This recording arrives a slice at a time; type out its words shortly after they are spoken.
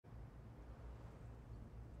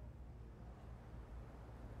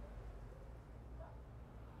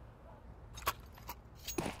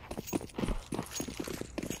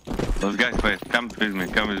Those guys, wait, come with me,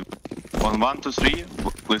 come with me. On 1, 2, 3,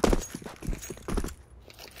 please.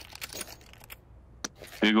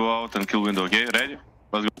 We go out and kill window, okay? Ready?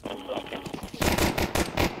 Let's go. Okay.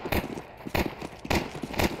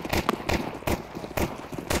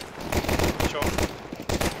 Sure.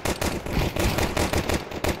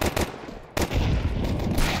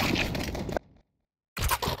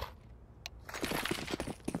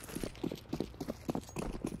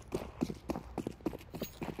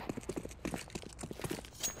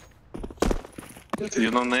 You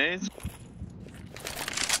know nades?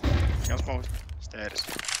 Ganz small stairs.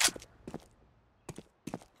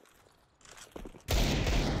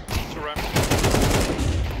 Two ramp.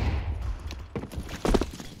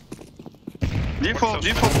 Default.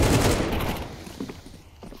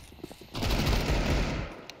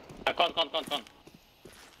 Con.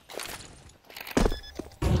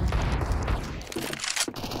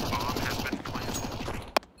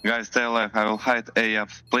 Guys, stay alive. I will hide A up.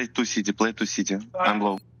 Play 2 city. I'm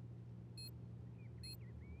low.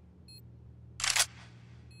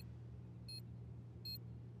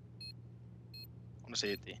 On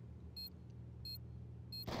CT.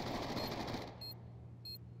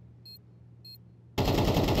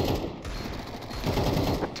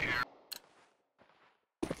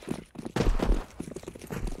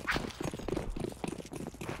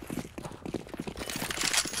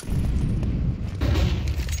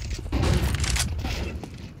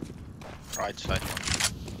 Right side.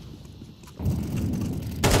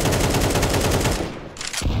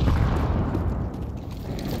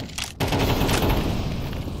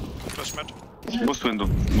 Close mid. Boost window.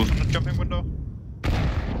 Boost. Not jumping window.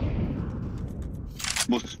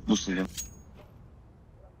 Boost again.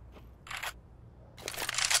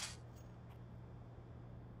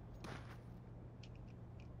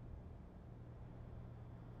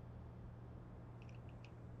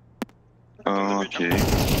 Okay.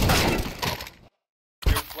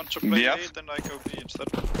 You want to play Yeah. A, then I go B instead.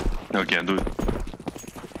 Okay, do it.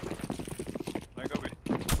 I go B.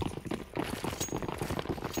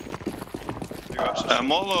 You have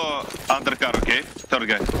Molo undercar, okay? Third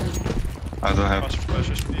guy. I don't have.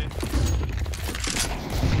 flashes B.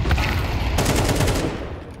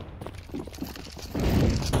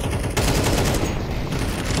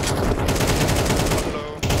 Hello.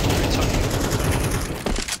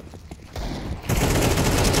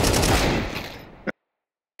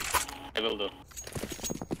 I will do.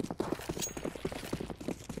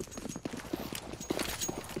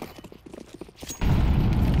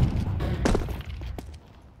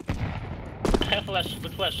 Flash,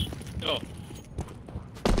 good flash. Go.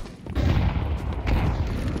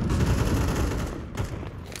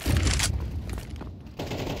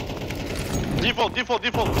 Default.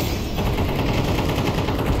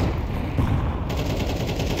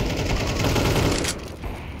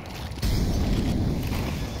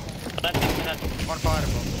 One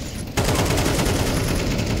fireball.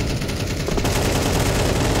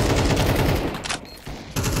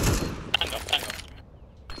 Tango.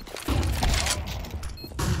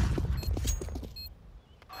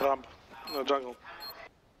 Ramp. No, jungle.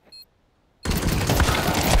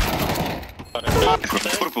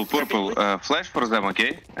 Purple. Flash for them,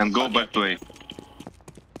 okay? And go back to A.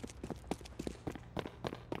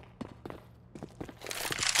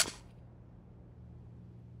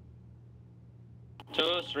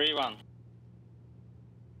 Two, 3, 1.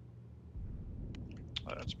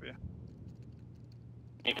 Oh, that's B.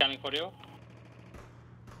 He coming for you?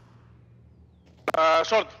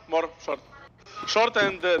 Short. More short. Short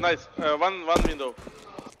and nice. One window.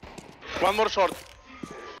 One more short.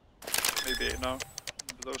 Maybe now.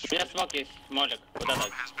 Those Я смоки, смолик. Куда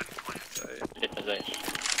дать? Где-то за.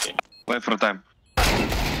 Окей. Wait for time.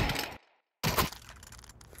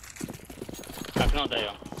 Окно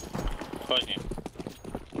даю. Поздний.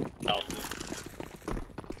 Дал.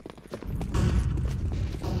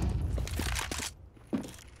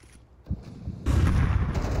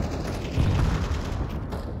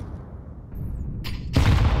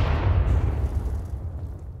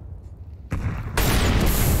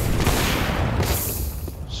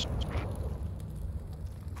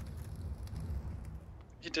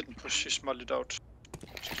 He didn't push, he smelled it out.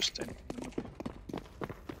 Just in.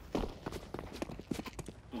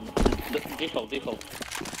 Default.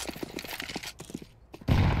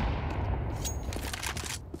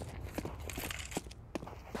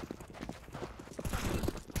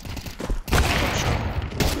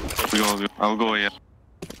 I'll go, yeah.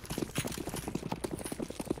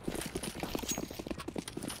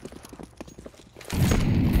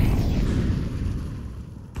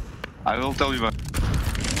 I will tell you what.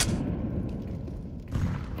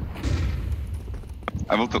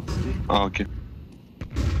 will talk. Oh, okay.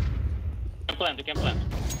 You can plant.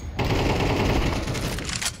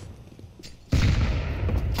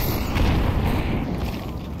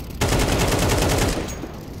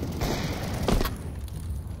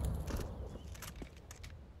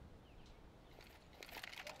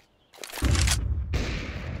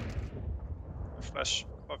 Flash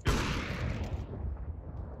above you.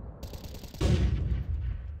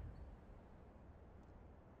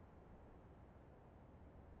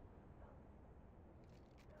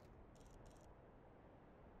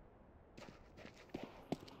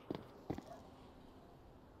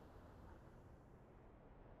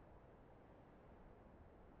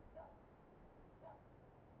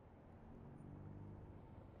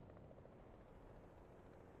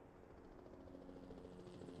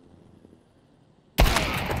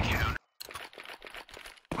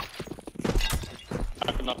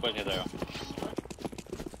 I could not put you there.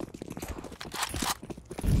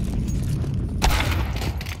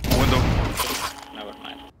 Window. Never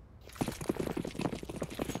mind.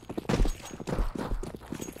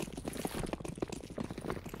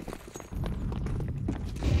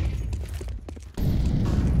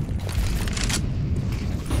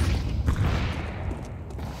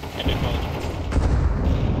 Maybe close.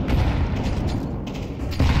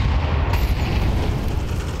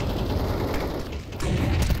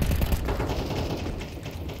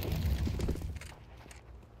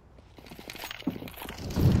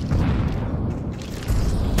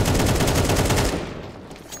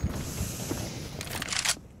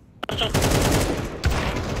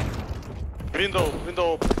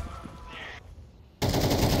 Window open.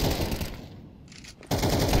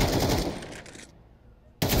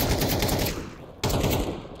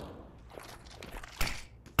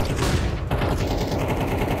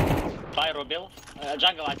 Файр убил.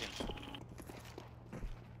 Джангл один.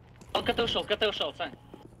 Он КТ ушел, Сань.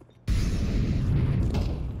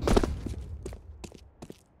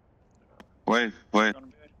 Wait.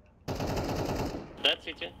 Dead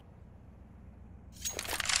City.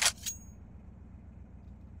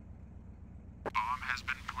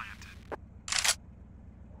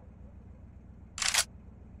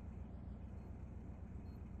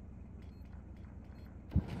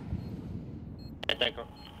 Attacker.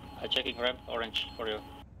 Checking ramp, orange for you.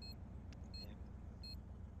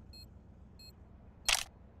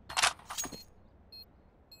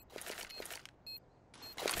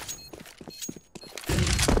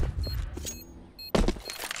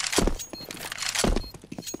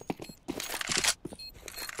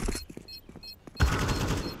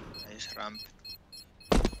 Nice ramp.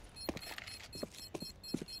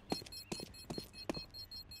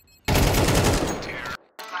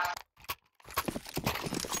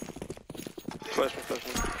 Flash me.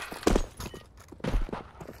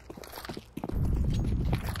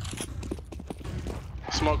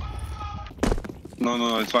 Smoke.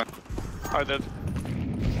 No, it's fine. I did.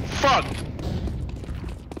 Fuck!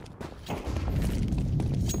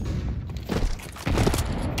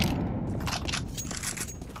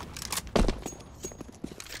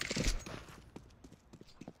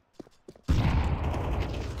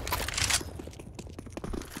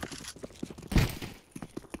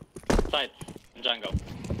 Side. Jungle.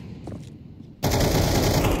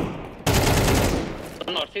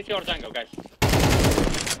 North, city or jungle, guys?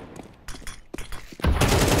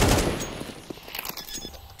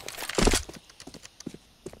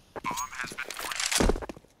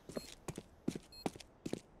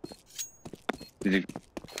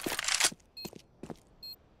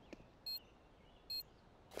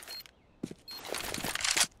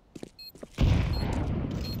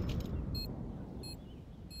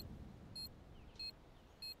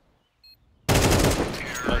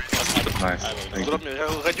 Nice. Thank Drop you. me.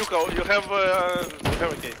 Гадюка, you have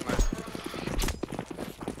a gate. Nice.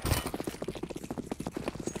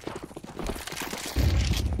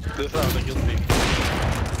 This round I killed big.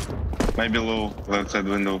 Maybe low, left side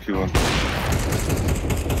window if you want.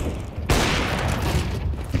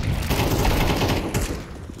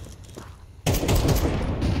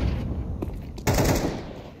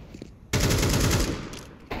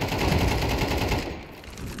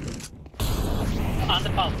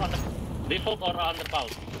 Under pulse. Default or under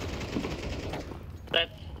pulse? Dead.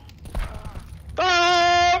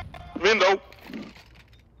 Ah! Window.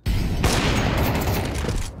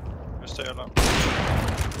 You stay alone.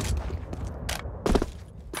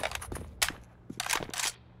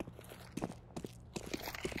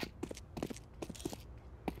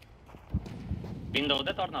 Window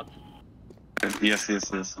dead or not? Yes.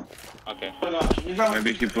 Okay.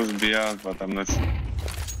 Maybe he pushed B out, but I'm not sure.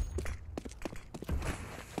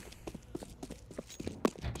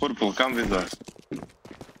 Purple, come with us.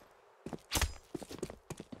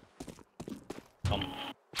 Come.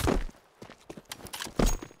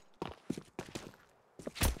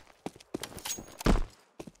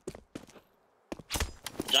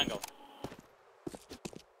 Jungle.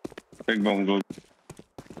 Big bomb, good.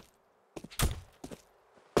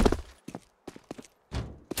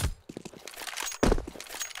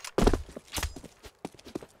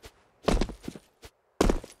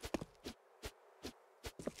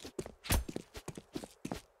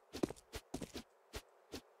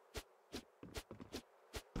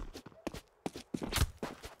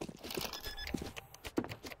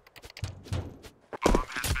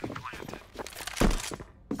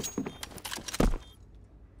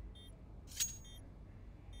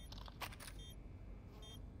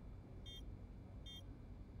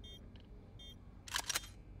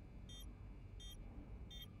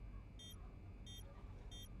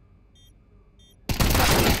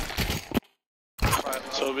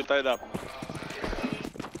 So we tied up.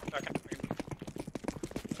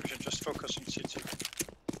 We should just focus on CT.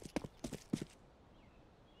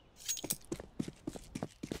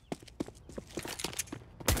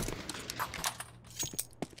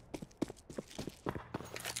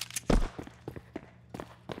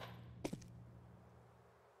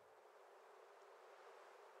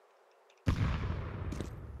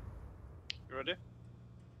 You ready?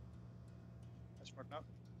 Let's work now.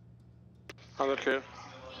 100 clear.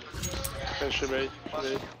 Can she be?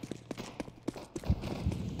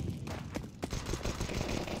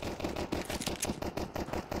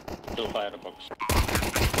 Two firebox.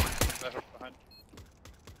 Left behind.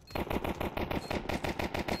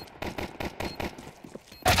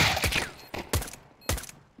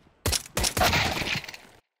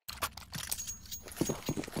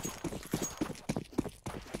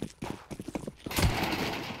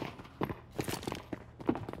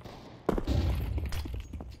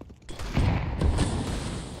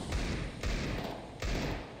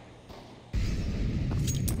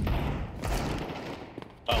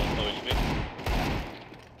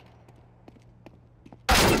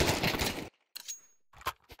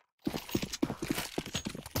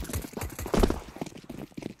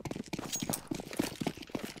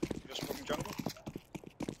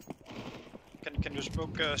 Can you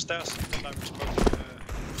smoke stairs? And I will smoke.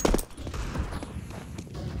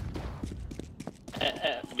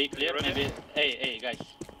 Be clear, Ready? maybe. Hey, guys.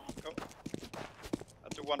 Go. I'll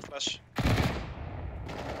do one flash.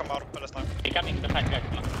 Come out, Palestine. Me coming behind, guys.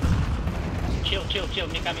 Come on. Chill.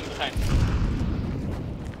 Me coming behind.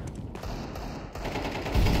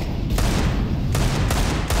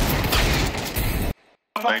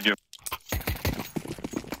 Thank you.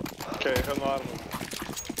 Okay, I have no armor.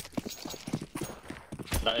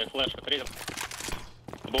 Да, я флеш как ридом.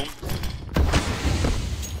 Бум.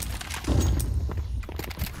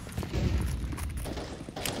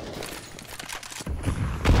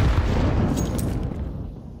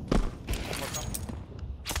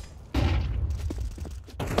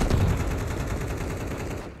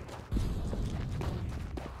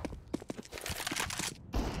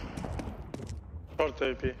 Short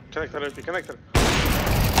AP. Connector AP. Connector.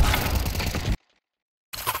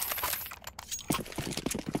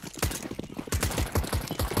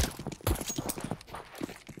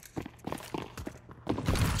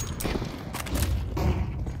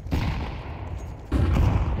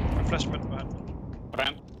 Flash mid behind.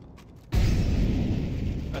 Ramp.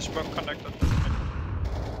 I smoke connected.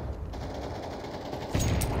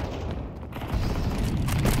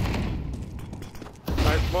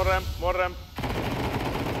 Nice. More ramp. More ramp.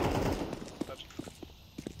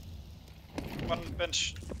 One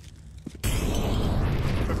bench.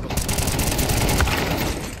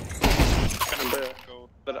 And there. Go.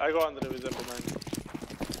 But I go under the example 9.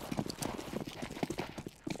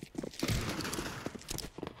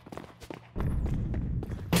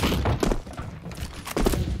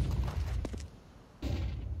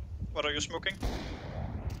 What are you smoking?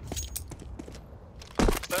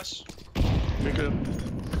 Stairs? Be good.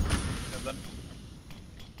 Yeah, then.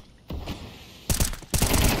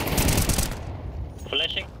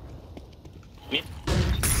 Flashing. Mid.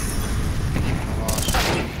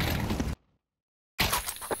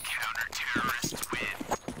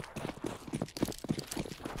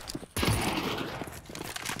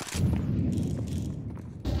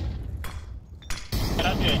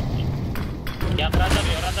 Разве? Я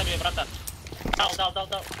разобью, братан.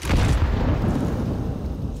 Дал.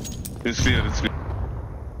 It's clear, it's clear.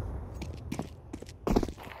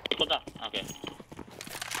 Куда? Окей.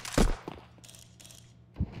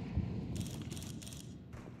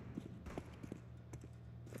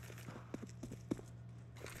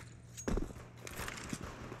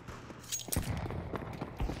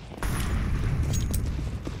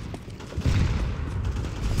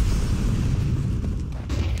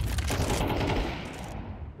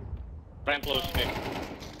 Ramp close, okay.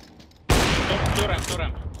 Two ramp.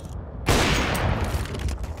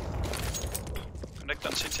 Connect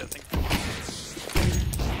on CT, I think.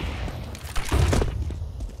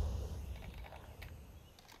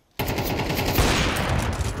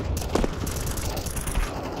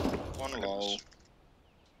 One low.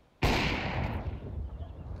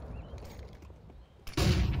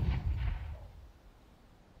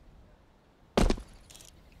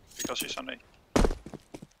 Because he's on A.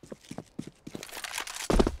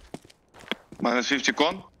 Minus 50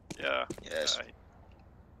 con. Yeah. Yes.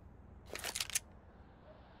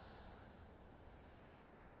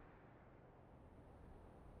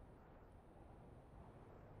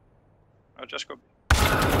 I'll just go.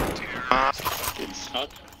 Out.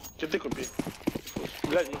 Киты купи.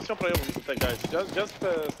 Блядь, мы все проебываем, guys. Just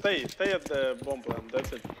stay at the bomb plan,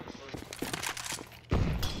 that's it.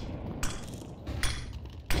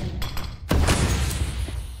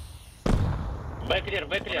 B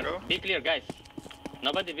clear. Be clear, guys.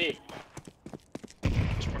 Nobody B.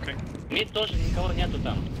 Smoking. Mid тоже никого нету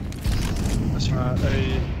там. Say.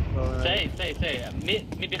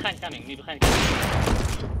 Me behind coming.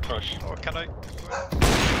 Cross. Oh, can I?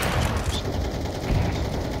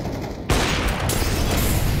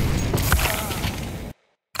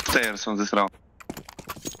 Stairs on this round.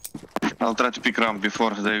 I'll try to pick ramp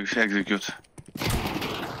before they execute.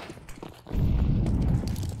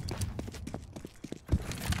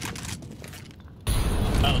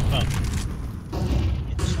 Foul.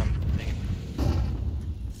 Need something.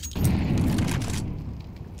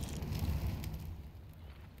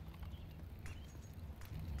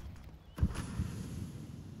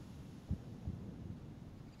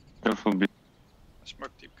 Careful B.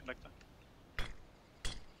 Smoke deep connector.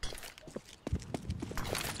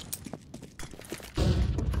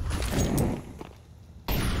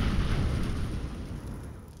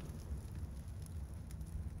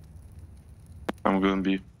 I'm going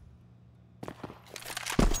B.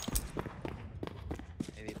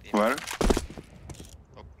 Maybe B. Where?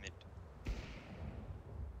 Top mid.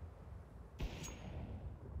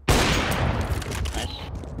 Nice.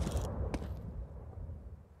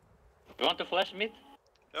 You want to flash mid?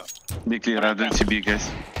 Yeah. Be clear, I don't see B, guys.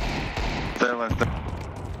 Stay left.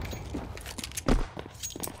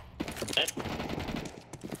 Dead.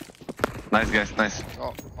 Nice, guys, nice.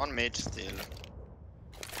 Oh, one mid still.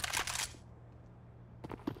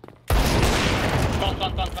 Con.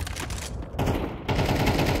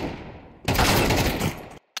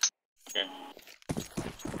 Okay.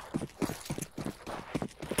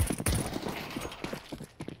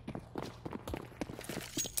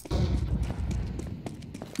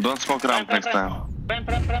 Don't smoke ramp next time. Ramp.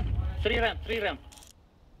 Three ramp.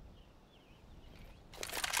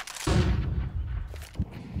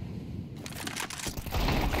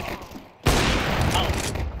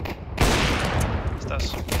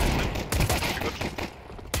 Stairs. Good.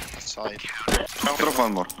 Side. I'll drop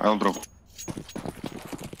one more. I'll drop.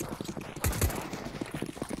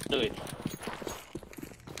 Do it.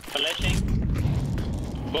 Flashing.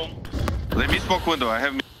 Boom. Let me smoke window. I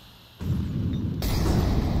have.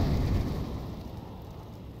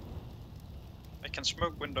 I can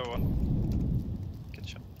smoke window on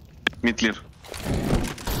kitchen. Mid clear.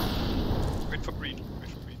 Wait for green.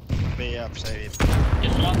 B up, save it.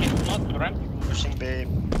 Just smoke, ramp. Pushing B.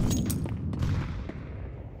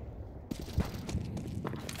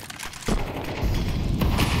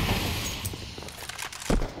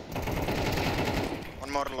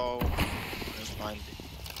 One more low. There's 90.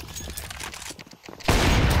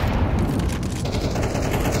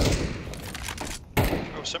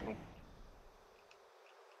 Oh, simple.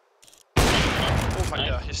 Oh my Nice.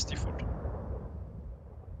 god, he's default.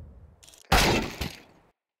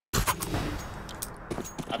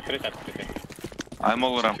 Открыто. I'm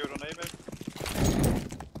all ramp. Secure on A, maybe?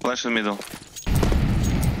 Flash in middle.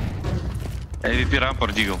 AVP ramp or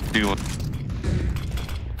Deagle? Deagle.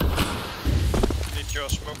 Need your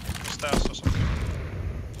smoke stairs or something.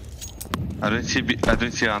 I don't see B. I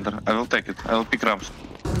don't see under. I will take it. I will pick ramps.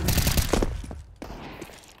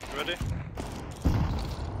 You ready?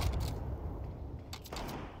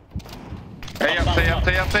 Stay up.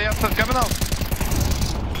 Coming out.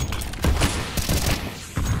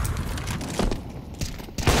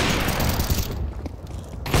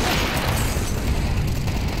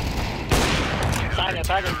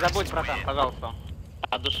 Таня, не забудь, братан, пожалуйста.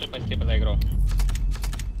 От души спасибо за игру.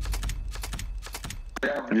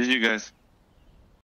 GG, guys.